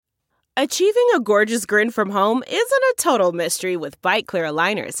Achieving a gorgeous grin from home isn't a total mystery with Bite Clear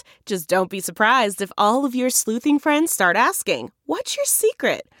aligners. Just don't be surprised if all of your sleuthing friends start asking, "What's your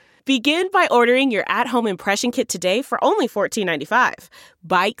secret?" Begin by ordering your at-home impression kit today for only $14.95.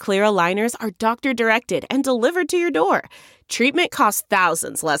 Bite Clear aligners are doctor-directed and delivered to your door. Treatment costs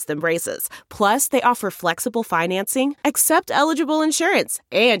thousands less than braces. Plus, they offer flexible financing, accept eligible insurance,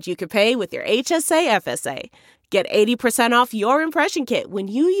 and you can pay with your HSA FSA. Get 80% off your impression kit when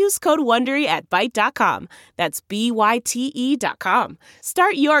you use code WONDERY at Byte.com. That's BYTE.com.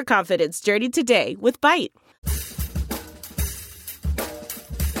 Start your confidence journey today with Byte.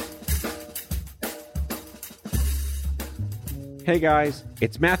 Hey guys,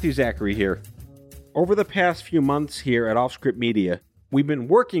 it's Matthew Zachary here. Over the past few months here at Offscript Media, we've been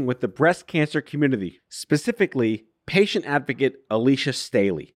working with the breast cancer community, specifically patient advocate Alicia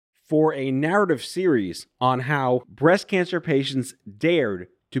Staley, for a narrative series on how breast cancer patients dared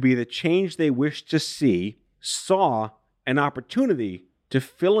to be the change they wished to see, saw an opportunity to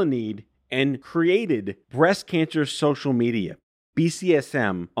fill a need, and created breast cancer social media,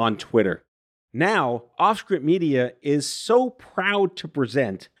 BCSM, on Twitter. Now, Offscript Media is so proud to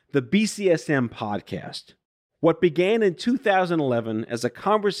present the BCSM podcast. What began in 2011 as a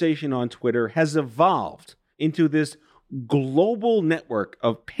conversation on Twitter has evolved into this global network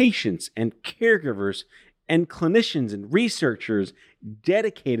of patients and caregivers and clinicians and researchers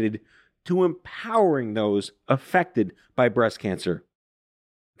dedicated to empowering those affected by breast cancer.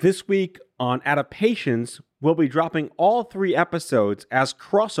 This week on Adaptations, we'll be dropping all 3 episodes as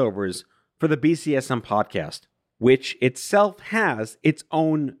crossovers for the BCSM podcast, which itself has its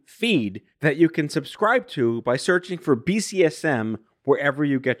own feed that you can subscribe to by searching for BCSM wherever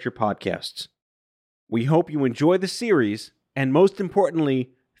you get your podcasts. We hope you enjoy the series, and most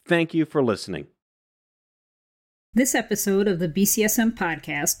importantly, thank you for listening. This episode of the BCSM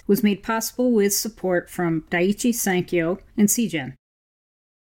podcast was made possible with support from Daiichi Sankyo and Seagen.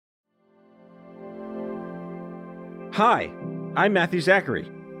 Hi, I'm Matthew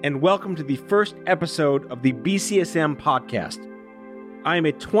Zachary, and welcome to the first episode of the BCSM podcast. I am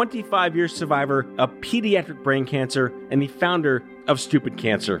a 25-year survivor of pediatric brain cancer and the founder of Stupid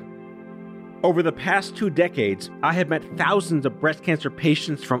Cancer. Over the past 2 decades, I have met thousands of breast cancer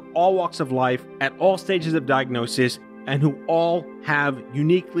patients from all walks of life at all stages of diagnosis and who all have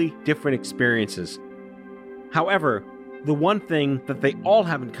uniquely different experiences. However, the one thing that they all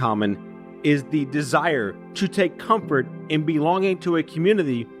have in common is the desire to take comfort in belonging to a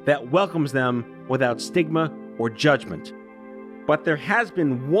community that welcomes them without stigma or judgment. But there has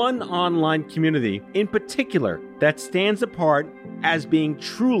been one online community in particular that stands apart as being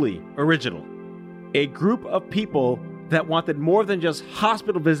truly original. A group of people that wanted more than just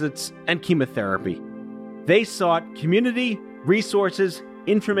hospital visits and chemotherapy. They sought community, resources,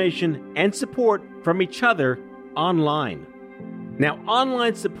 information, and support from each other online. Now,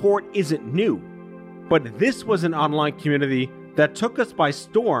 online support isn't new, but this was an online community that took us by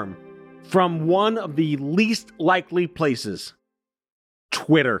storm from one of the least likely places,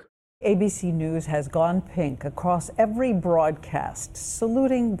 Twitter. ABC News has gone pink across every broadcast,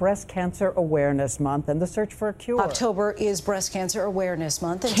 saluting Breast Cancer Awareness Month and the search for a cure. October is Breast Cancer Awareness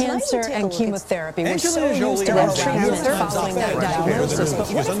Month. And Cancer and chemotherapy. We're so used to that treatment following that diagnosis, but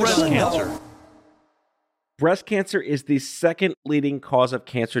what is chemo? Breast cancer is the second leading cause of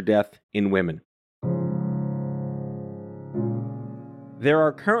cancer death in women. There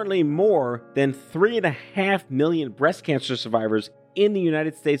are currently more than 3.5 million breast cancer survivors in the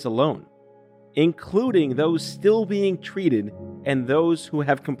United States alone, including those still being treated and those who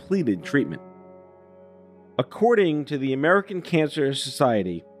have completed treatment. According to the American Cancer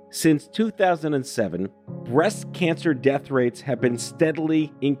Society, since 2007, breast cancer death rates have been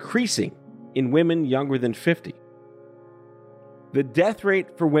steadily increasing in women younger than 50. The death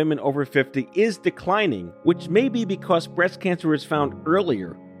rate for women over 50 is declining, which may be because breast cancer is found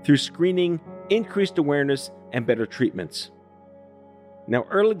earlier through screening, increased awareness, and better treatments. Now,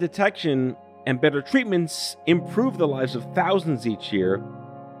 early detection and better treatments improve the lives of thousands each year,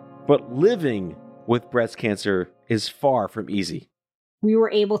 but living with breast cancer is far from easy. We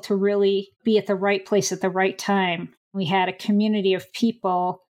were able to really be at the right place at the right time. We had a community of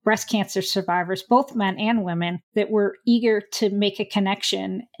people, breast cancer survivors, both men and women, that were eager to make a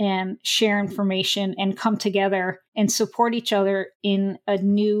connection and share information and come together and support each other in a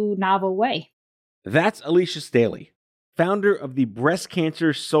new, novel way. That's Alicia Staley, founder of the breast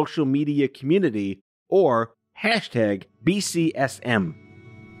cancer social media community, or hashtag BCSM.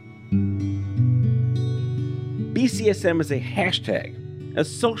 BCSM is a hashtag, a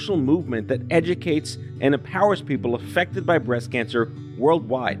social movement that educates and empowers people affected by breast cancer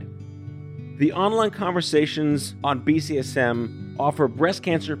worldwide. The online conversations on BCSM offer breast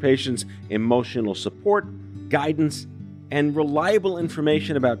cancer patients emotional support, guidance, and reliable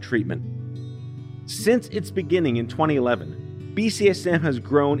information about treatment. Since its beginning in 2011, BCSM has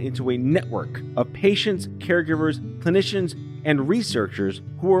grown into a network of patients, caregivers, clinicians, and researchers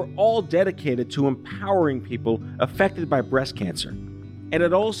who are all dedicated to empowering people affected by breast cancer. And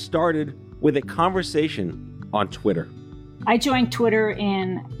it all started with a conversation on Twitter. I joined Twitter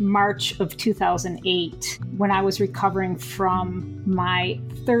in March of 2008 when I was recovering from my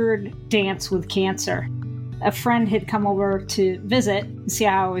third dance with cancer. A friend had come over to visit and see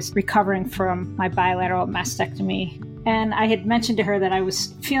how I was recovering from my bilateral mastectomy. And I had mentioned to her that I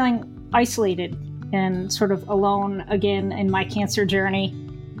was feeling isolated and sort of alone again in my cancer journey.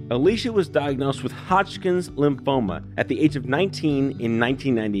 Alicia was diagnosed with Hodgkin's lymphoma at the age of 19 in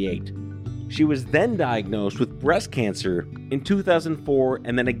 1998. She was then diagnosed with breast cancer in 2004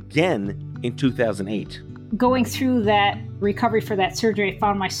 and then again in 2008. Going through that recovery for that surgery, I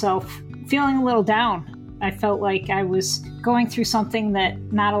found myself feeling a little down. I felt like I was going through something that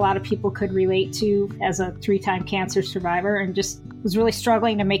not a lot of people could relate to as a 3-time cancer survivor, and just was really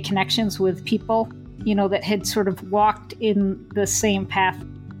struggling to make connections with people, that had sort of walked in the same path.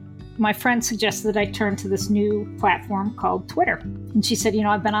 My friend suggested that I turn to this new platform called Twitter. And she said,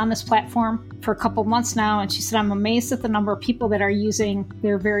 I've been on this platform for a couple months now. And she said, I'm amazed at the number of people that are using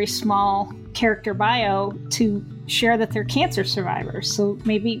their very small character bio to share that they're cancer survivors. So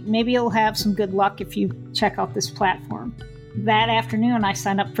maybe you'll have some good luck if you check out this platform. That afternoon, I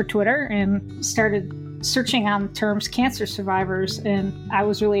signed up for Twitter and started searching on the terms cancer survivors, and I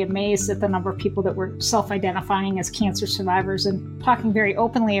was really amazed at the number of people that were self-identifying as cancer survivors and talking very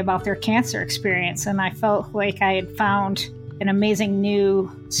openly about their cancer experience. And I felt like I had found an amazing new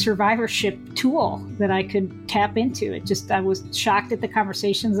survivorship tool that I could tap into. I was shocked at the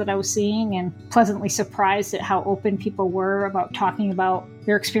conversations that I was seeing and pleasantly surprised at how open people were about talking about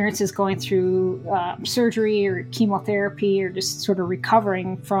their experiences going through surgery or chemotherapy or just sort of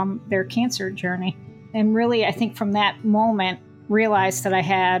recovering from their cancer journey. And really, I think from that moment, realized that I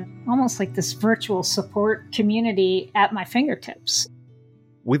had almost like this virtual support community at my fingertips.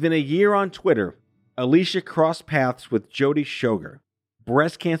 Within a year on Twitter, Alicia crossed paths with Jody Shoger,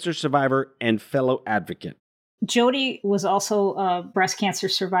 breast cancer survivor and fellow advocate. Jody was also a breast cancer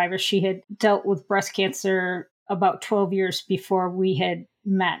survivor. She had dealt with breast cancer about 12 years before we had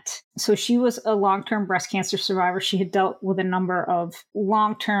met. So she was a long-term breast cancer survivor. She had dealt with a number of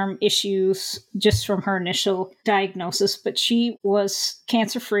long-term issues just from her initial diagnosis, but she was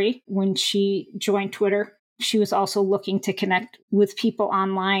cancer-free when she joined Twitter. She was also looking to connect with people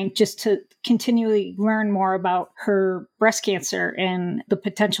online just to continually learn more about her breast cancer and the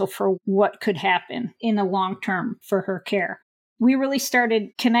potential for what could happen in the long term for her care. We really started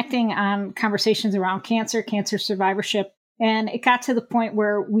connecting on conversations around cancer survivorship. And it got to the point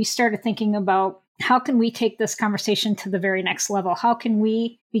where we started thinking about how can we take this conversation to the very next level? How can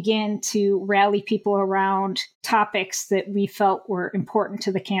we begin to rally people around topics that we felt were important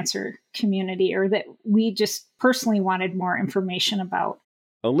to the cancer community or that we just personally wanted more information about?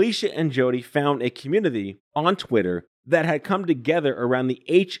 Alicia and Jody found a community on Twitter that had come together around the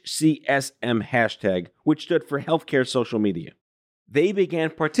HCSM hashtag, which stood for Healthcare Social Media. They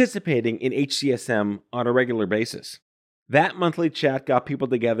began participating in HCSM on a regular basis. That monthly chat got people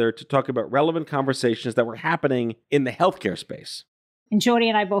together to talk about relevant conversations that were happening in the healthcare space. And Jody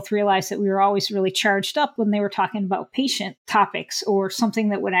and I both realized that we were always really charged up when they were talking about patient topics or something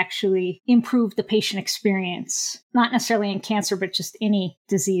that would actually improve the patient experience, not necessarily in cancer, but just any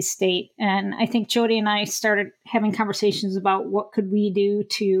disease state. And I think Jody and I started having conversations about what could we do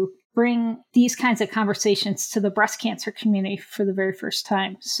to bring these kinds of conversations to the breast cancer community for the very first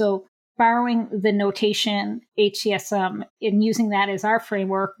time. So borrowing the notation HCSM and using that as our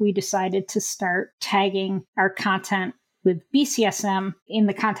framework, we decided to start tagging our content with BCSM in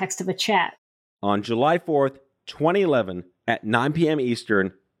the context of a chat. On July 4th, 2011, at 9 p.m.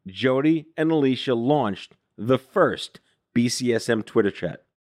 Eastern, Jody and Alicia launched the first BCSM Twitter chat.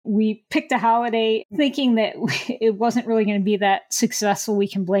 We picked a holiday thinking that it wasn't really going to be that successful. We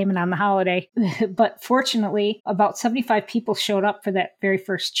can blame it on the holiday. But fortunately, about 75 people showed up for that very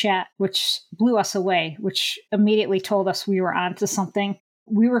first chat, which blew us away, which immediately told us we were onto something.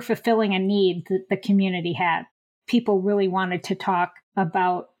 We were fulfilling a need that the community had. People really wanted to talk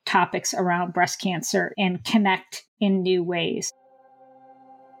about topics around breast cancer and connect in new ways.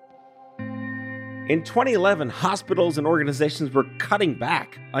 In 2011, hospitals and organizations were cutting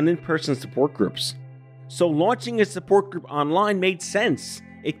back on in-person support groups. So launching a support group online made sense.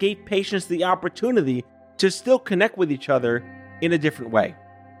 It gave patients the opportunity to still connect with each other in a different way.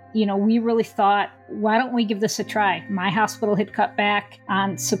 We really thought, why don't we give this a try? My hospital had cut back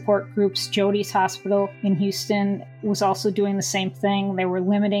on support groups. Jody's hospital in Houston was also doing the same thing. They were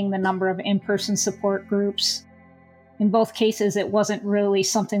limiting the number of in-person support groups. In both cases, it wasn't really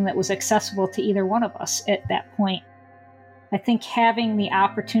something that was accessible to either one of us at that point. I think having the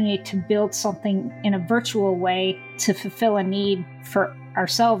opportunity to build something in a virtual way to fulfill a need for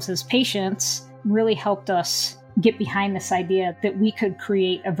ourselves as patients really helped us get behind this idea that we could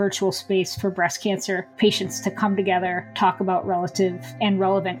create a virtual space for breast cancer patients to come together, talk about relative and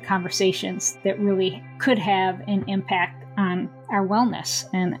relevant conversations that really could have an impact on our wellness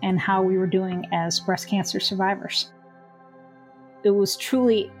and how we were doing as breast cancer survivors. It was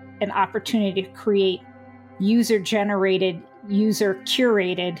truly an opportunity to create user-generated,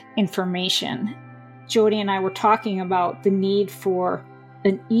 user-curated information. Jody and I were talking about the need for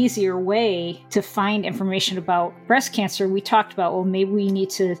an easier way to find information about breast cancer. We talked about, well, maybe we need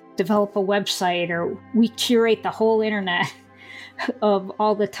to develop a website, or we curate the whole internet of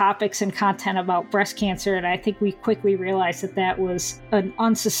all the topics and content about breast cancer. And I think we quickly realized that that was an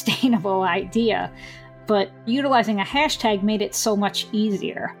unsustainable idea. But utilizing a hashtag made it so much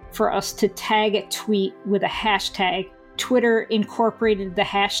easier for us to tag a tweet with a hashtag. Twitter incorporated the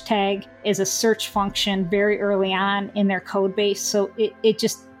hashtag as a search function very early on in their code base. So it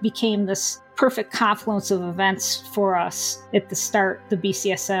just became this perfect confluence of events for us at the start, the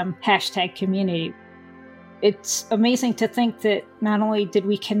BCSM hashtag community. It's amazing to think that not only did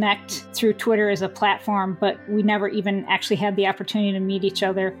we connect through Twitter as a platform, but we never even actually had the opportunity to meet each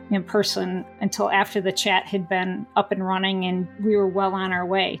other in person until after the chat had been up and running and we were well on our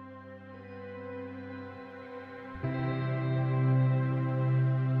way.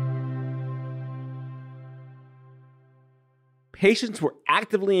 Patients were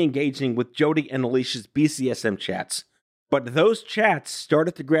actively engaging with Jody and Alicia's BCSM chats, but those chats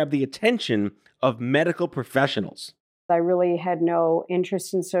started to grab the attention of medical professionals. I really had no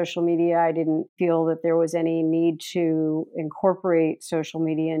interest in social media. I didn't feel that there was any need to incorporate social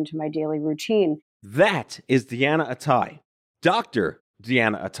media into my daily routine. That is Deanna Atai, Dr.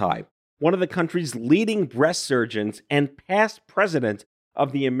 Deanna Atai, one of the country's leading breast surgeons and past president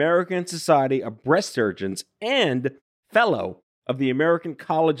of the American Society of Breast Surgeons and fellow of the American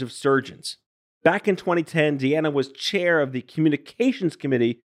College of Surgeons. Back in 2010, Deanna was chair of the Communications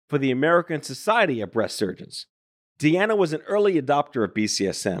Committee for the American Society of Breast Surgeons. Deanna was an early adopter of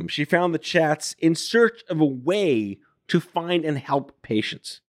BCSM. She found the chats in search of a way to find and help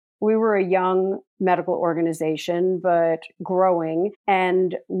patients. We were a young medical organization, but growing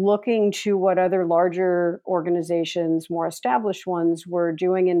and looking to what other larger organizations, more established ones, were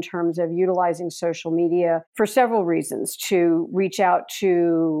doing in terms of utilizing social media for several reasons: to reach out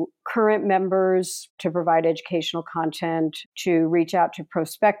to current members, to provide educational content, to reach out to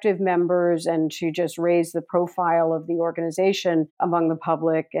prospective members, and to just raise the profile of the organization among the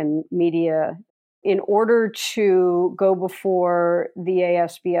public and media. In order to go before the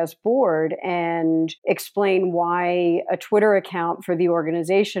ASBS board and explain why a Twitter account for the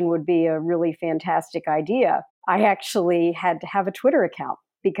organization would be a really fantastic idea, I actually had to have a Twitter account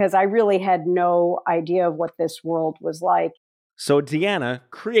because I really had no idea of what this world was like. So Deanna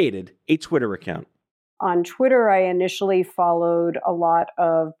created a Twitter account. On Twitter, I initially followed a lot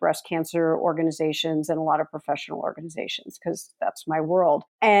of breast cancer organizations and a lot of professional organizations because that's my world,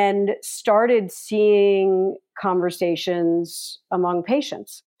 and started seeing conversations among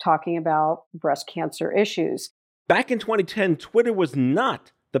patients talking about breast cancer issues. Back in 2010, Twitter was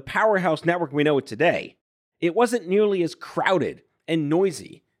not the powerhouse network we know it today. It wasn't nearly as crowded and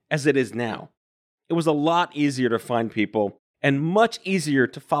noisy as it is now. It was a lot easier to find people and much easier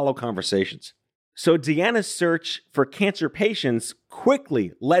to follow conversations. So Deanna's search for cancer patients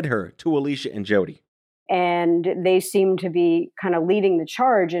quickly led her to Alicia and Jody. And they seemed to be kind of leading the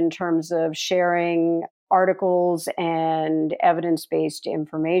charge in terms of sharing articles and evidence-based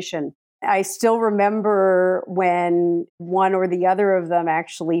information. I still remember when one or the other of them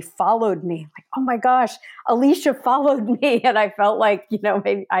actually followed me. Like, oh my gosh, Alicia followed me. And I felt like,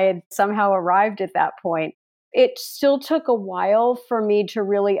 maybe I had somehow arrived at that point. It still took a while for me to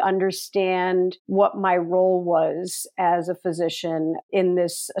really understand what my role was as a physician in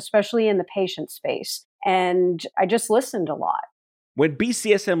this, especially in the patient space. And I just listened a lot. When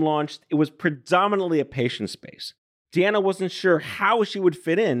BCSM launched, it was predominantly a patient space. Deanna wasn't sure how she would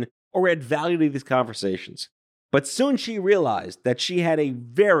fit in or add value to these conversations. But soon she realized that she had a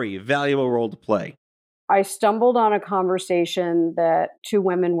very valuable role to play. I stumbled on a conversation that two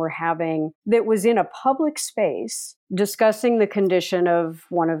women were having that was in a public space discussing the condition of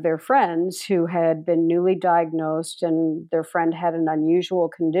one of their friends who had been newly diagnosed, and their friend had an unusual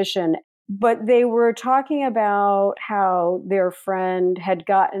condition. But they were talking about how their friend had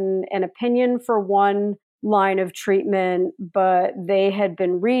gotten an opinion for one line of treatment, but they had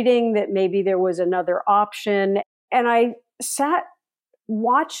been reading that maybe there was another option. And I sat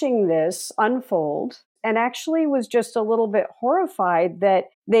watching this unfold and actually was just a little bit horrified that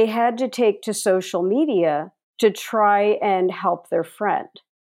they had to take to social media to try and help their friend.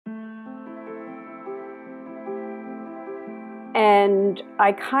 And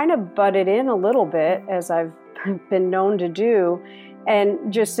I kind of butted in a little bit, as I've been known to do,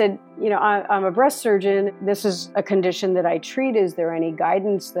 and just said, I'm a breast surgeon. This is a condition that I treat. Is there any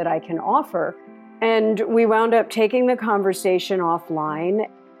guidance that I can offer? And we wound up taking the conversation offline.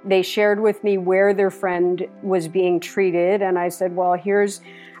 They shared with me where their friend was being treated. And I said, well, here's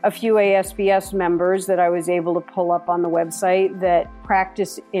a few ASBS members that I was able to pull up on the website that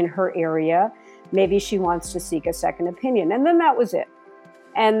practice in her area. Maybe she wants to seek a second opinion. And then that was it.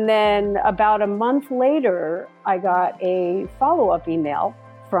 And then about a month later, I got a follow-up email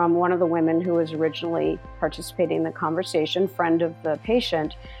from one of the women who was originally participating in the conversation, friend of the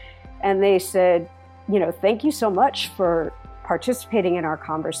patient. And they said, thank you so much for participating in our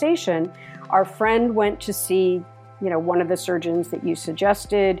conversation. Our friend went to see, one of the surgeons that you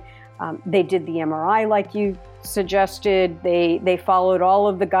suggested. They did the MRI like you suggested. They followed all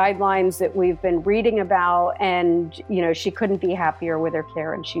of the guidelines that we've been reading about, and she couldn't be happier with her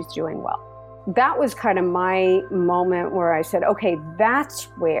care, and she's doing well. That was kind of my moment where I said, okay, that's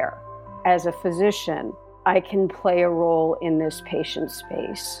where, as a physician, I can play a role in this patient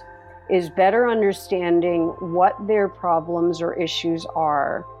space, is better understanding what their problems or issues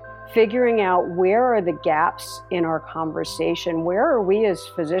are, figuring out where are the gaps in our conversation, where are we as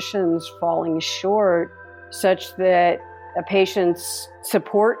physicians falling short, such that a patient's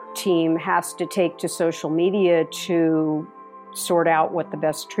support team has to take to social media to sort out what the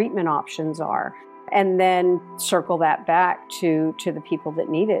best treatment options are, and then circle that back to the people that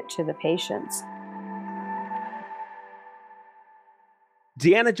need it, to the patients.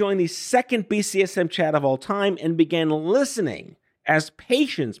 Deanna joined the second BCSM chat of all time and began listening as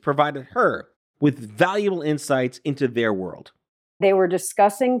patients provided her with valuable insights into their world. They were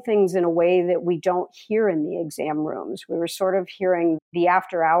discussing things in a way that we don't hear in the exam rooms. We were sort of hearing the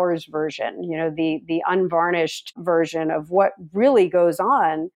after hours version, the unvarnished version of what really goes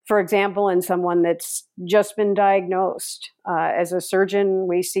on. For example, in someone that's just been diagnosed. As a surgeon,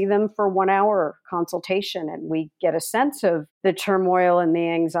 we see them for 1 hour consultation and we get a sense of the turmoil and the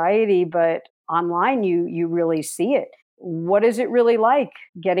anxiety, but online you really see it. What is it really like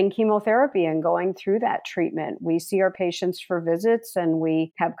getting chemotherapy and going through that treatment? We see our patients for visits and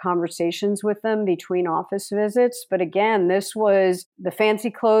we have conversations with them between office visits. But again, this was the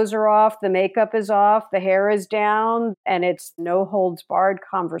fancy clothes are off, the makeup is off, the hair is down, and it's no holds barred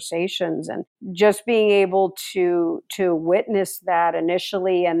conversations. And just being able to witness that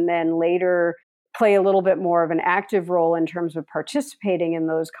initially and then later play a little bit more of an active role in terms of participating in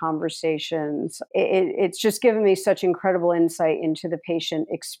those conversations. It's just given me such incredible insight into the patient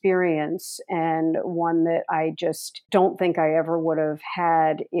experience, and one that I just don't think I ever would have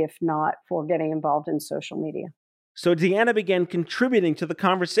had if not for getting involved in social media. So Deanna began contributing to the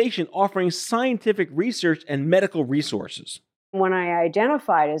conversation, offering scientific research and medical resources. When I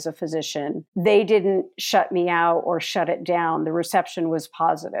identified as a physician, they didn't shut me out or shut it down. The reception was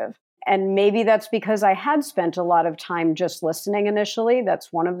positive. And maybe that's because I had spent a lot of time just listening initially.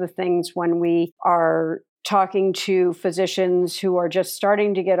 That's one of the things when we are talking to physicians who are just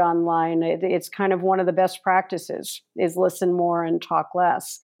starting to get online. It's kind of one of the best practices is listen more and talk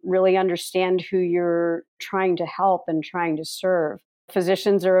less. Really understand who you're trying to help and trying to serve.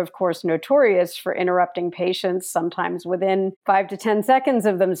 Physicians are, of course, notorious for interrupting patients, sometimes within 5 to 10 seconds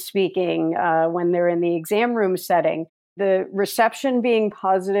of them speaking when they're in the exam room setting. The reception being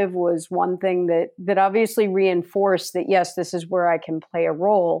positive was one thing that obviously reinforced that, yes, this is where I can play a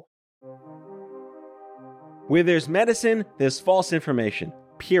role. Where there's medicine, there's false information,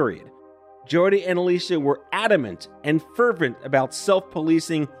 period. Jody and Alicia were adamant and fervent about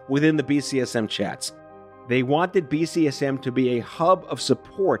self-policing within the BCSM chats. They wanted BCSM to be a hub of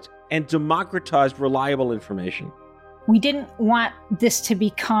support and democratized reliable information. We didn't want this to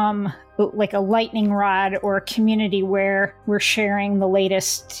become like a lightning rod or a community where we're sharing the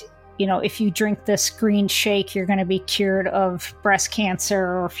latest, if you drink this green shake, you're going to be cured of breast cancer,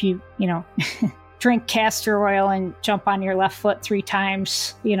 or if you drink castor oil and jump on your left foot 3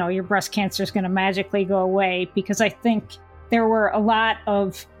 times, your breast cancer is going to magically go away. Because I think there were a lot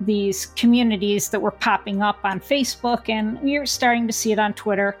of these communities that were popping up on Facebook, and we were starting to see it on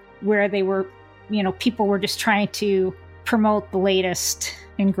Twitter, where they were, people were just trying to promote the latest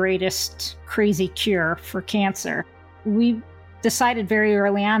and greatest crazy cure for cancer. We decided very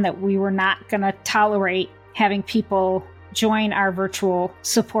early on that we were not going to tolerate having people join our virtual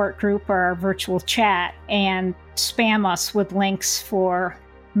support group or our virtual chat and spam us with links for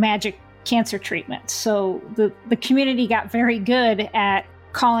magic cancer treatments. So the community got very good at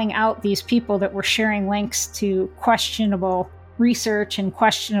calling out these people that were sharing links to questionable research and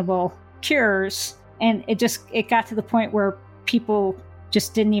questionable cures. And it got to the point where people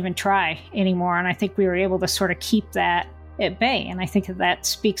just didn't even try anymore. And I think we were able to sort of keep that at bay. And I think that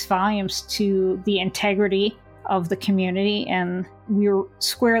speaks volumes to the integrity of the community. And we were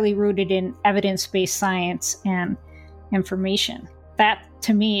squarely rooted in evidence-based science and information. That,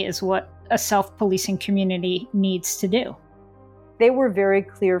 to me, is what a self-policing community needs to do. They were very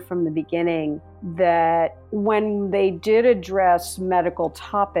clear from the beginning that when they did address medical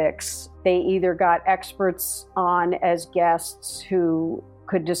topics, they either got experts on as guests who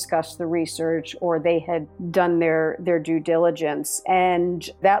could discuss the research, or they had done their due diligence. And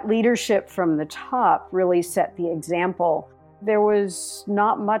that leadership from the top really set the example. There was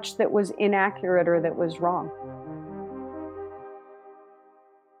not much that was inaccurate or that was wrong.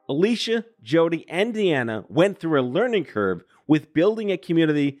 Alicia, Jody, and Deanna went through a learning curve with building a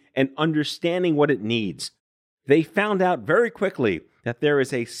community and understanding what it needs. They found out very quickly that there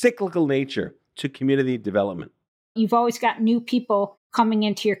is a cyclical nature to community development. You've always got new people coming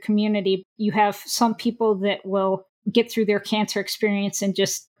into your community. You have some people that will get through their cancer experience and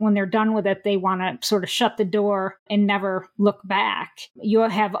just when they're done with it, they want to sort of shut the door and never look back. You'll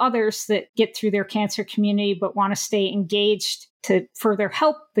have others that get through their cancer community but want to stay engaged to further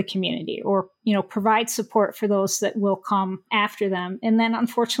help the community or, provide support for those that will come after them. And then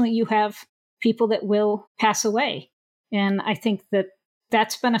unfortunately, you have people that will pass away. And I think that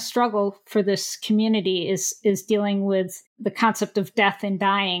that's been a struggle for this community is dealing with the concept of death and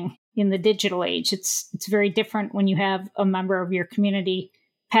dying in the digital age. It's very different when you have a member of your community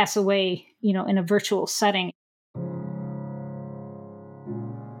pass away, in a virtual setting.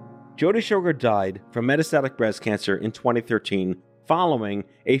 Jody Shoger died from metastatic breast cancer in 2013 following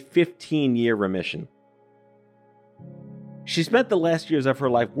a 15-year remission. She spent the last years of her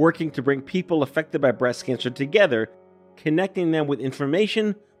life working to bring people affected by breast cancer together, connecting them with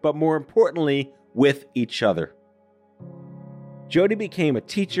information, but more importantly, with each other. Jody became a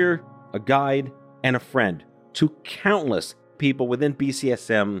teacher, a guide, and a friend to countless people within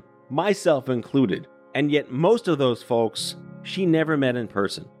BCSM, myself included, and yet most of those folks she never met in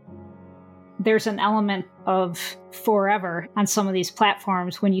person. There's an element of forever on some of these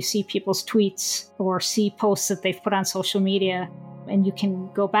platforms when you see people's tweets or see posts that they've put on social media, and you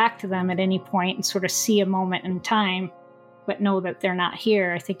can go back to them at any point and sort of see a moment in time, but know that they're not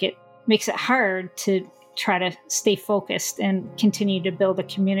here. I think it makes it hard to try to stay focused and continue to build a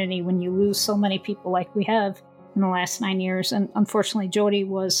community when you lose so many people like we have in the last 9 years. And unfortunately, Jody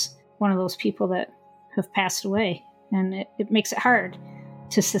was one of those people that have passed away, and it makes it hard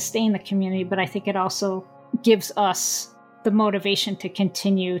to sustain the community, but I think it also gives us the motivation to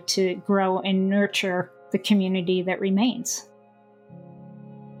continue to grow and nurture the community that remains.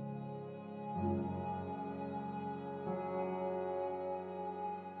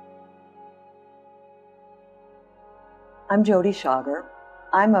 I'm Jody Shoger.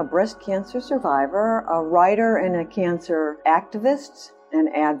 I'm a breast cancer survivor, a writer and a cancer activist and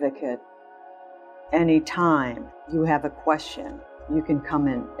advocate. Anytime you have a question, you can come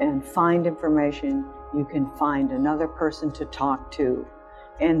in and find information. You can find another person to talk to.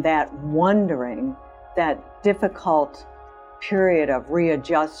 And that wondering, that difficult period of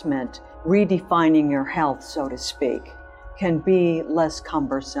readjustment, redefining your health, so to speak, can be less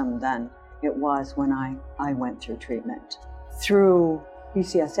cumbersome than it was when I went through treatment. Through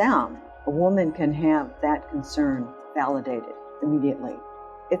BCSM, a woman can have that concern validated immediately.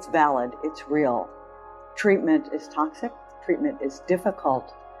 It's valid, it's real. Treatment is toxic. Treatment is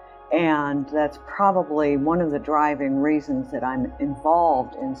difficult, and that's probably one of the driving reasons that I'm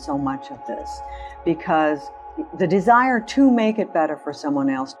involved in so much of this, because the desire to make it better for someone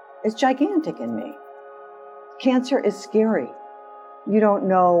else is gigantic in me. Cancer is scary. You don't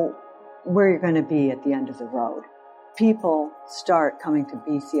know where you're going to be at the end of the road. People start coming to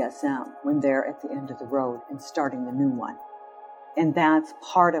BCSM when they're at the end of the road and starting the new one. And that's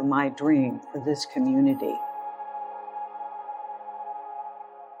part of my dream for this community.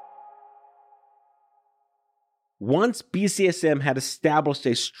 Once BCSM had established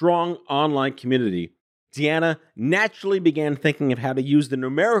a strong online community, Deanna naturally began thinking of how to use the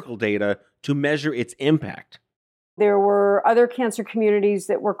numerical data to measure its impact. There were other cancer communities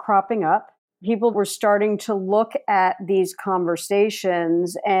that were cropping up. People were starting to look at these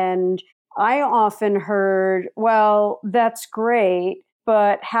conversations, and I often heard, well, that's great,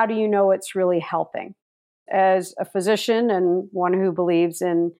 but how do you know it's really helping? As a physician and one who believes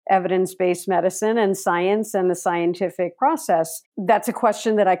in evidence-based medicine and science and the scientific process, that's a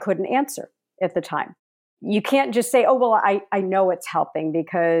question that I couldn't answer at the time. You can't just say, oh, well, I know it's helping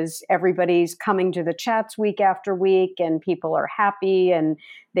because everybody's coming to the chats week after week and people are happy and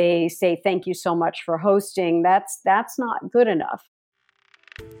they say, thank you so much for hosting. That's not good enough.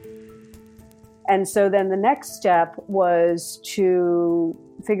 And so then the next step was to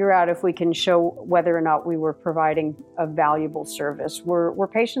figure out if we can show whether or not we were providing a valuable service. Were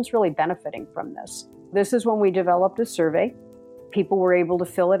patients really benefiting from this? This is when we developed a survey. People were able to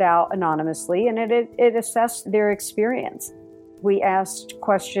fill it out anonymously, and it assessed their experience. We asked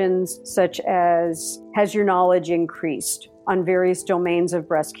questions such as, has your knowledge increased on various domains of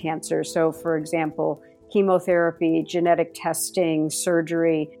breast cancer? So, for example, chemotherapy, genetic testing,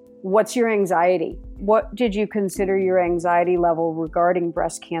 surgery. What's your anxiety? What did you consider your anxiety level regarding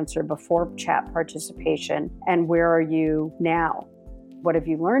breast cancer before chat participation? And where are you now? What have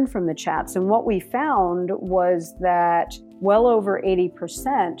you learned from the chats? And what we found was that well over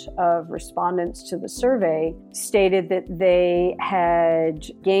 80% of respondents to the survey stated that they had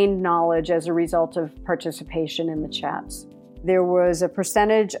gained knowledge as a result of participation in the chats. There was a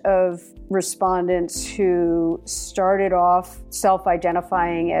percentage of respondents who started off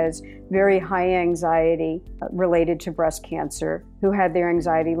self-identifying as very high anxiety related to breast cancer, who had their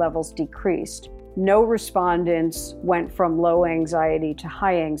anxiety levels decreased. No respondents went from low anxiety to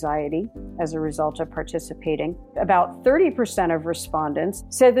high anxiety as a result of participating. About 30% of respondents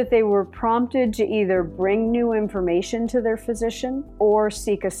said that they were prompted to either bring new information to their physician or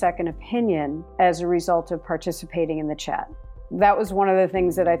seek a second opinion as a result of participating in the chat. That was one of the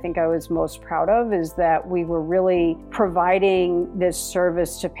things that I think I was most proud of, is that we were really providing this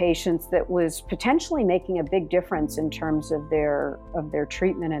service to patients that was potentially making a big difference in terms of their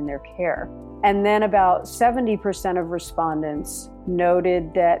treatment and their care. And then about 70% of respondents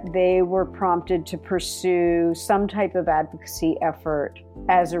noted that they were prompted to pursue some type of advocacy effort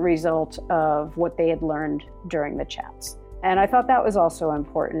as a result of what they had learned during the chats. And I thought that was also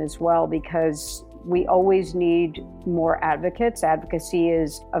important as well, because we always need more advocates. Advocacy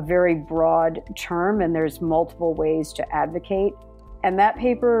is a very broad term, and there's multiple ways to advocate. And that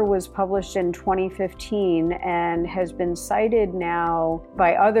paper was published in 2015 and has been cited now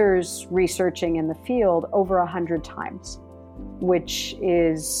by others researching in the field over 100 times, which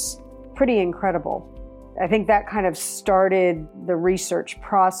is pretty incredible. I think that kind of started the research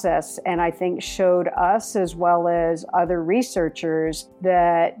process, and I think showed us as well as other researchers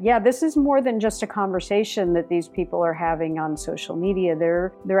that, yeah, this is more than just a conversation that these people are having on social media.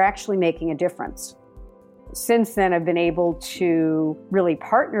 They're actually making a difference. Since then, I've been able to really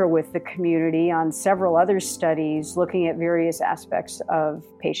partner with the community on several other studies looking at various aspects of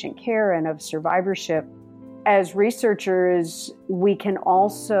patient care and of survivorship. As researchers, we can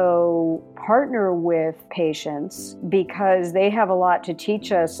also partner with patients because they have a lot to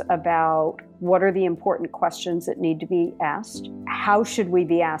teach us about what are the important questions that need to be asked, how should we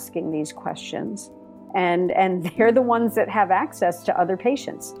be asking these questions, and they're the ones that have access to other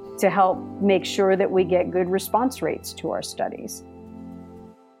patients to help make sure that we get good response rates to our studies.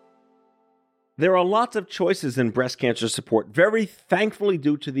 There are lots of choices in breast cancer support, very thankfully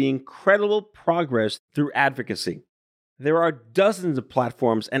due to the incredible progress through advocacy. There are dozens of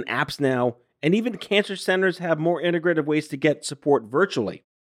platforms and apps now, and even cancer centers have more integrated ways to get support virtually.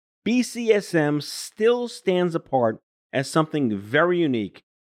 BCSM still stands apart as something very unique.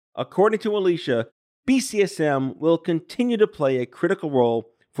 According to Alicia, BCSM will continue to play a critical role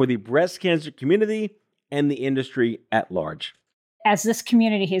for the breast cancer community and the industry at large. As this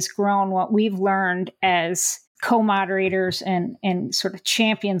community has grown, what we've learned as co-moderators and sort of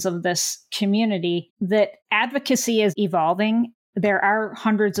champions of this community, that advocacy is evolving. There are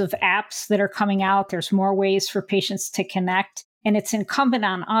hundreds of apps that are coming out. There's more ways for patients to connect. And it's incumbent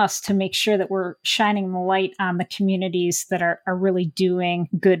on us to make sure that we're shining the light on the communities that are really doing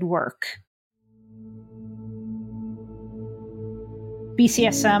good work.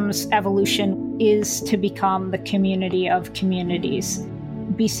 BCSM's evolution is to become the community of communities.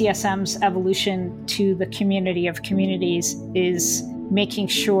 BCSM's evolution to the community of communities is making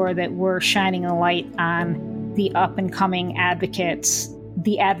sure that we're shining a light on the up-and-coming advocates,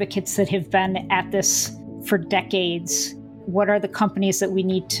 the advocates that have been at this for decades. What are the companies that we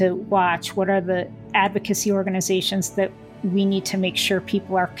need to watch? What are the advocacy organizations that we need to make sure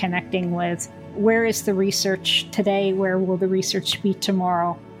people are connecting with? Where is the research today? Where will the research be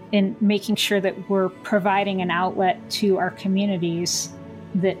tomorrow? And making sure that we're providing an outlet to our communities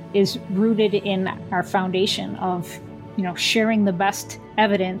that is rooted in our foundation of, sharing the best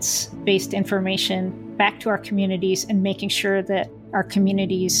evidence-based information back to our communities and making sure that our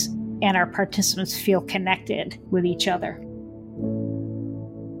communities and our participants feel connected with each other.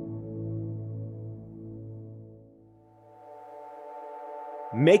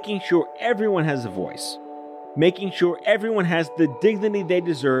 Making sure everyone has a voice. Making sure everyone has the dignity they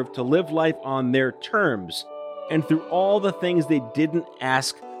deserve to live life on their terms and through all the things they didn't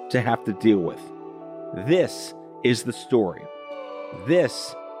ask to have to deal with. This is the story.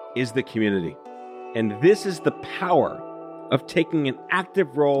 This is the community. And this is the power of taking an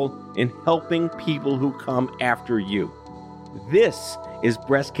active role in helping people who come after you. This is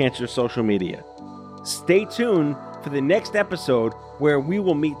Breast Cancer Social Media. Stay tuned for the next episode where we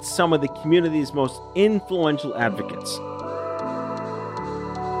will meet some of the community's most influential advocates.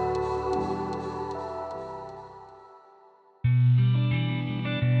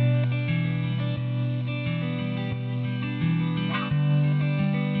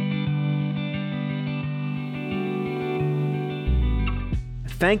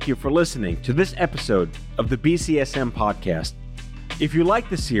 Thank you for listening to this episode of the BCSM podcast. If you like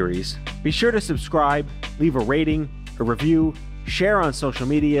the series, be sure to subscribe, leave a rating, a review, share on social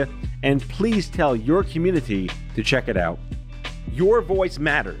media, and please tell your community to check it out. Your voice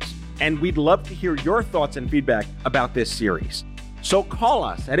matters, and we'd love to hear your thoughts and feedback about this series. So call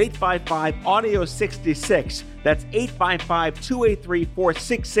us at 855-AUDIO-66, that's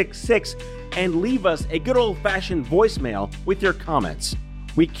 855-283-4666, and leave us a good old-fashioned voicemail with your comments.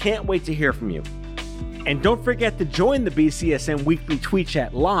 We can't wait to hear from you. And don't forget to join the BCSM Weekly Tweet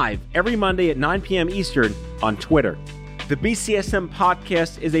Chat live every Monday at 9 p.m. Eastern on Twitter. The BCSM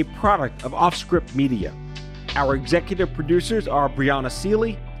podcast is a product of Offscript Media. Our executive producers are Brianna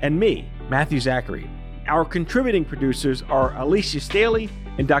Seeley and me, Matthew Zachary. Our contributing producers are Alicia Staley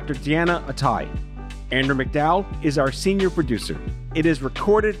and Dr. Deanna Atai. Andrew McDowell is our senior producer. It is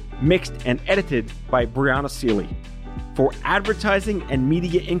recorded, mixed, and edited by Brianna Seeley. For advertising and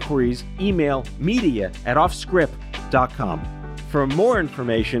media inquiries, email media@offscript.com. For more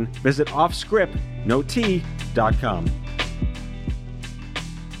information, visit offscript.com.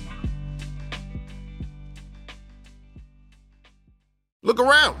 Look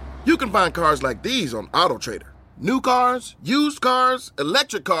around. You can find cars like these on AutoTrader. New cars, used cars,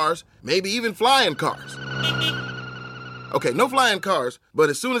 electric cars, maybe even flying cars. Okay, no flying cars, but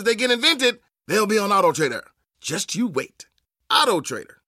as soon as they get invented, they'll be on AutoTrader. Just you wait. AutoTrader.